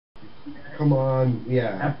Come on,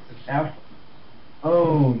 yeah. F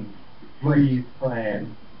own freeze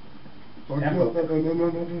plan. Fuck, no.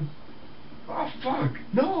 Oh, fuck,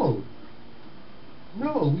 no.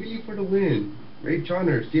 No, we for the win. Ray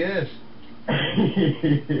Connors, yes.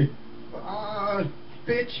 Ah,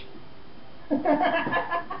 bitch.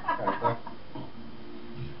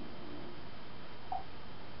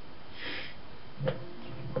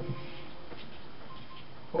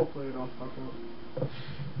 Hopefully we don't fuck up.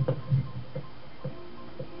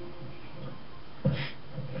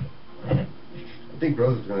 I think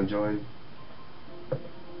Rose is gonna join.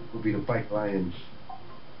 We'll be the Bike Lions.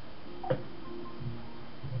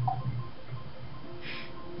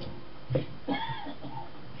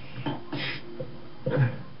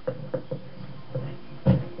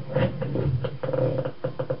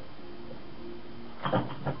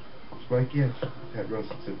 Mike, yes. Had Rose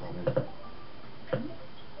sit on it.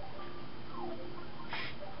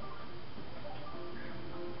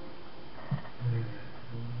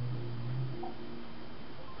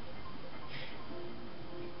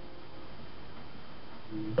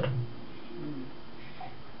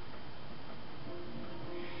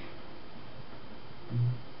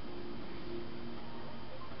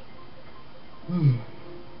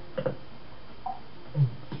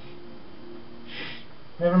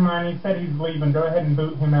 Never mind, he said he's leaving. Go ahead and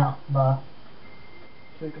boot him out. Bye.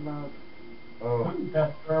 Think about Oh.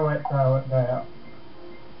 Just throw it out.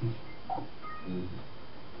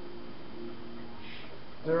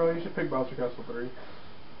 Zero, you should pick Bouncer Castle 3.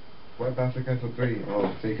 Why Bastard Castle 3?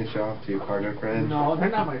 Oh, so you can show off to your partner friends? No,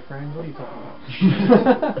 they're not my friends. What are you talking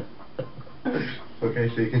about? Okay,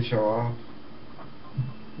 so you can show off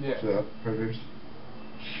Yeah. to the partners.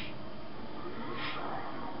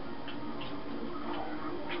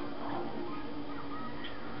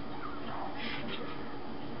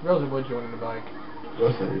 Rosie would join in the bike.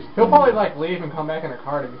 Rosa is He'll probably like leave and come back in a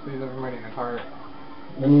cart if he sees everybody in a cart.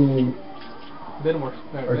 Ooh. Then we're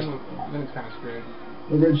then it's kind of screwed.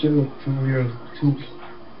 Look at you. 2 years, 2.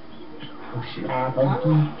 Oh shit.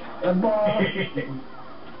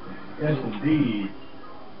 Yes, indeed.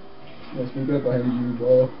 Let's be good behind you,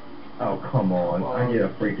 bro. Oh, come on. I get a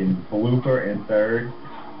freaking blooper in third.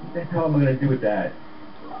 What the hell am I going to do with that?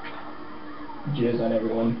 Jizz on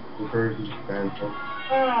everyone. The first band.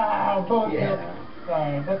 Ah, bullshit. Yeah.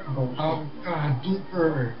 Sorry, that's bullshit. Oh god,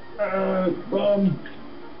 blooper. Bum.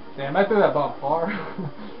 Damn, I threw that bump far.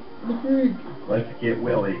 The freak. Let's get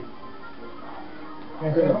Willie. I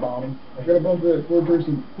got a bomb. I got a bomb for 4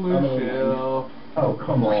 person. Blue shell. Oh,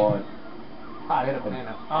 come on. Ah, I hit a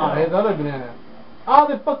banana. Ah, his other banana. Ah,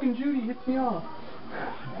 that fucking Judy hits me off.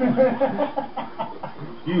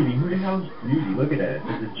 Judy, who the hell's Judy? Look at that.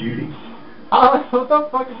 This is Judy. Ah, what the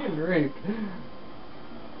fuck is getting raped?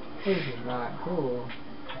 This is not cool.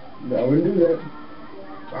 No, I wouldn't do that.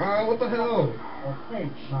 Ah, what the hell?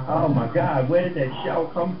 Oh my god, where did that shell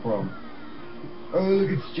come from? Oh, look,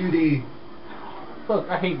 it's Judy. Look,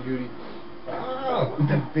 I hate Judy. Ah,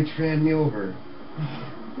 that bitch ran me over.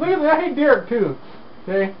 Look at that, I hate Derek too.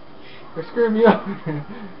 Okay? They're screwing me up.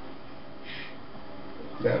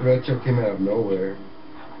 That retro came out of nowhere.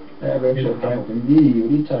 That retro Captain D.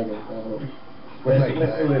 What are you talking about?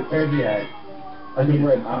 Where's he at? I think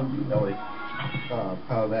right I now. don't know it. Oh,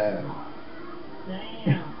 how that?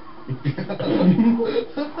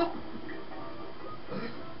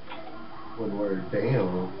 One word,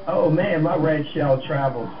 damn. Oh man, my red shell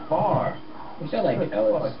traveled far. You sound like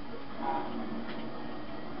Ellis.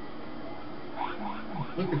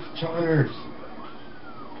 Look, it's Connors.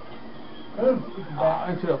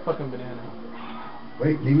 Into the fucking banana.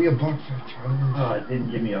 Wait, leave me a box for Connors. Oh, it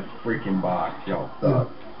didn't give me a freaking box. Y'all suck.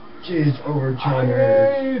 Jizz over I Connors.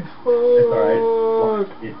 hate It's alright.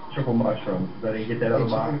 fuck. It's triple mushrooms. I didn't get that other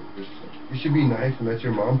box. You should be nice and let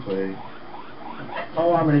your mom play.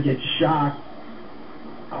 Oh, I'm gonna get shocked.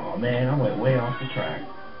 Oh man, I went way off the track.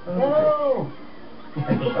 No!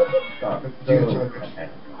 Stop.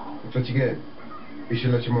 That's what you get. You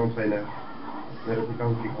should let your mom play now. Let her be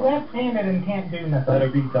Donkey Kong. Left-handed and can't do Let nothing. her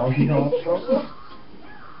be Donkey Kong.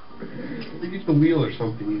 They get the wheel or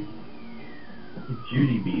something.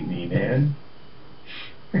 Judy beat me, man.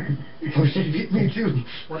 Oh, she beat me too.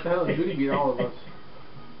 What the hell? Judy beat all of us.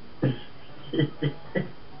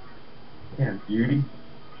 Yeah, Judy.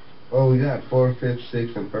 Oh, we got 4th, 5th,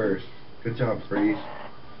 6th, and 1st. Good job, Freeze.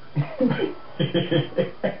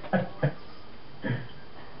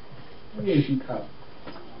 Yes, you cop.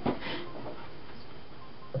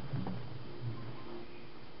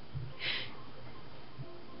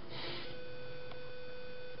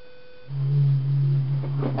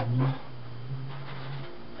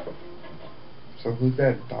 So who's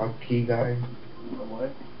that dog key guy?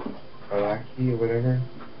 What? Araki or whatever?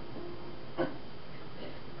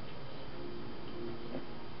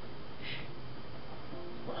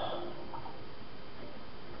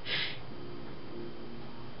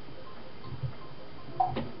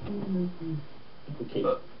 Okay.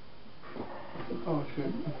 Oh shit,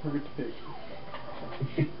 I forget to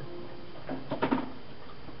pick.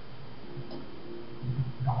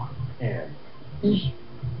 And Eesh.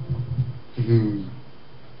 Hmm.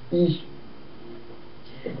 Eesh.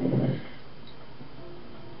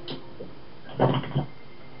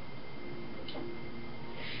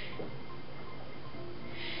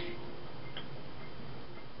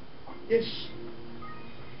 Yes.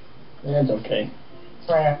 That's okay.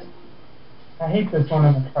 Crap. I hate this one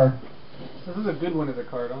as a card. This is a good one as a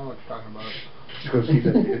card, I don't know what you're talking about. Let's go see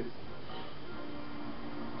the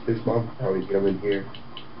his mom could probably get him in here.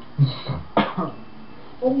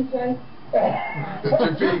 What do you say? That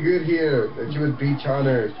you're pretty good here. That you would beat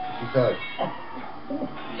Connors. She sucks.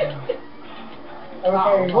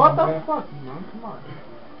 Okay, What the man. fuck, man? Come on.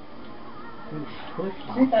 Dude, push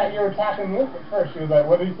She thought you were attacking this at first. She was like,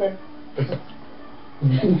 what did he say?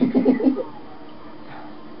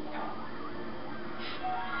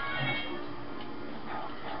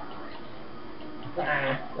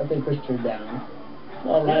 That thing pushed her down.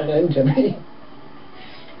 Oh, ran into me.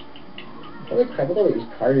 Holy crap, look at these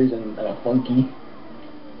Carters and a Funky.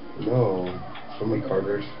 No. So many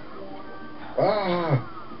Carters. Ah!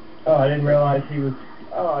 oh, I didn't realize he was.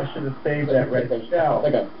 Oh, I should have saved that red shell.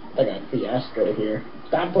 Like a fiasco here.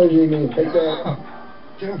 Stop pushing me. Take that.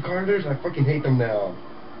 Ah! Damn Carters, I fucking hate them now.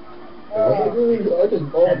 I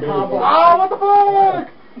just balled Oh, what the fuck?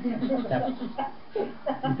 He's at He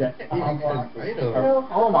didn't even fight him.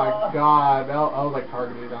 Oh my god, I was like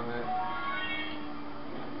targeted on that.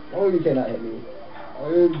 Oh, you cannot hit me.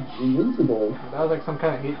 I'm invincible. That was like some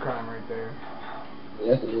kind of hate crime right there.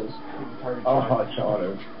 Yes, it is. Getting targeted. Oh,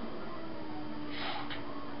 Connor.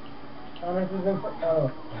 Thomas is in front.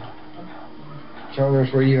 Oh.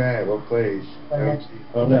 Connors, where you at? What place? Okay.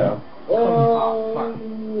 Oh no. Oh,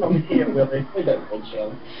 Come here, Willie. Look at that red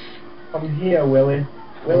shell. Come here, Willie.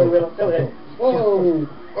 Willie. Whoa!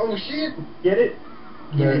 Oh shit! Get it?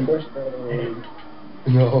 You No. pushed that away.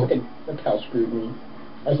 No. Look how screwed me.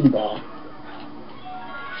 I see Bob.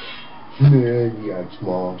 Man, you got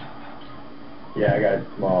small. Yeah, I got it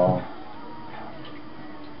small.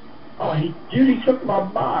 Oh, Judy took my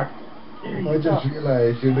box. Judy I just took-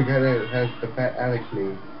 realized you're the guy that has the fat Alex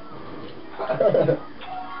knee.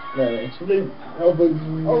 No, it's really. Oh, but.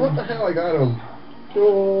 Oh, what the hell? I got him.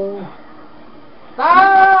 Oh.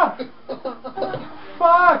 Ah!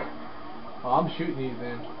 Fuck! Oh, I'm shooting these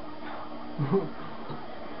then.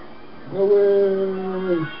 No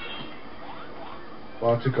way.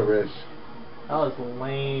 Well, I took a risk. That was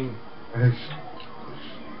lame.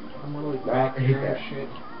 I'm literally I back hate here that. and shit.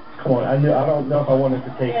 Come on, I don't know if I wanted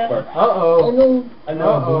to take first. Oh Uh-oh. no. I know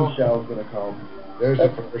a Uh-oh. blue shell's gonna come. There's the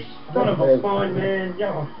first. Son of a fun, man.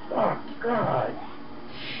 Y'all suck. God.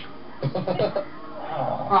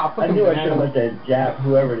 Ah, I knew I should have fucking let that Jap,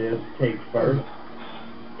 whoever it is, take first.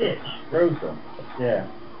 Bitch. Rosa. Yeah.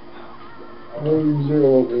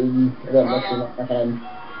 1-0, baby. I got mushroom on my hand.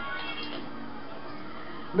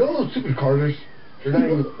 No, stupid Carters. They're not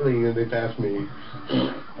even playing and they passed me.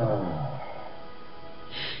 Oh.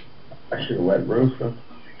 I should have let Rosa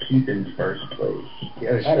keep in first place.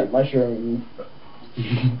 Yeah, I had a mushroom.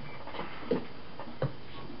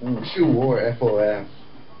 Shoe war FOF.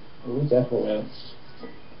 Who's FOS?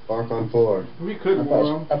 Bark on 4. We could I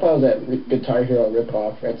war thought it was that Guitar Hero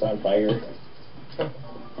ripoff. That's on fire.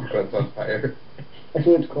 That's on fire. That's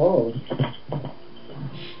what it's called.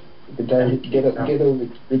 Get over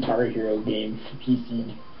Guitar Hero game for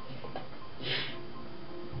PC.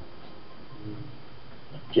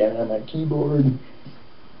 Jamming on my keyboard.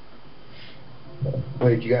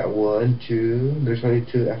 Wait, you got 1, 2. There's only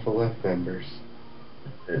 2 FOF members.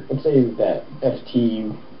 Let's say that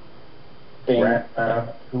FT thing.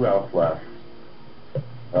 Who else left?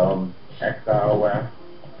 Exile left.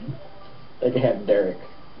 They could have Derek.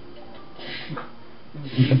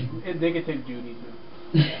 They could take Judy too.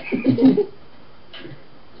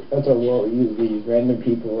 That's what we'll use these random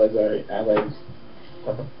people as our allies.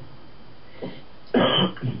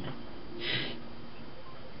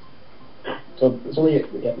 So it's only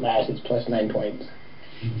at last it's plus 9 points.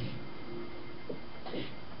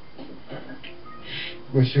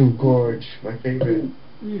 Mushroom Gorge, my favorite.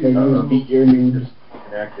 Then you beat your noobs.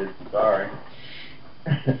 Connected. Sorry.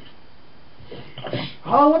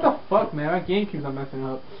 Oh, what the fuck, man? My GameCube's not messing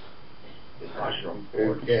up. Mushroom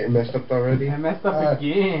You're Forge. getting messed up already? I messed up Ah,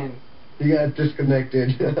 again. He got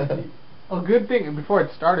disconnected. Oh, good thing before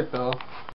it started though.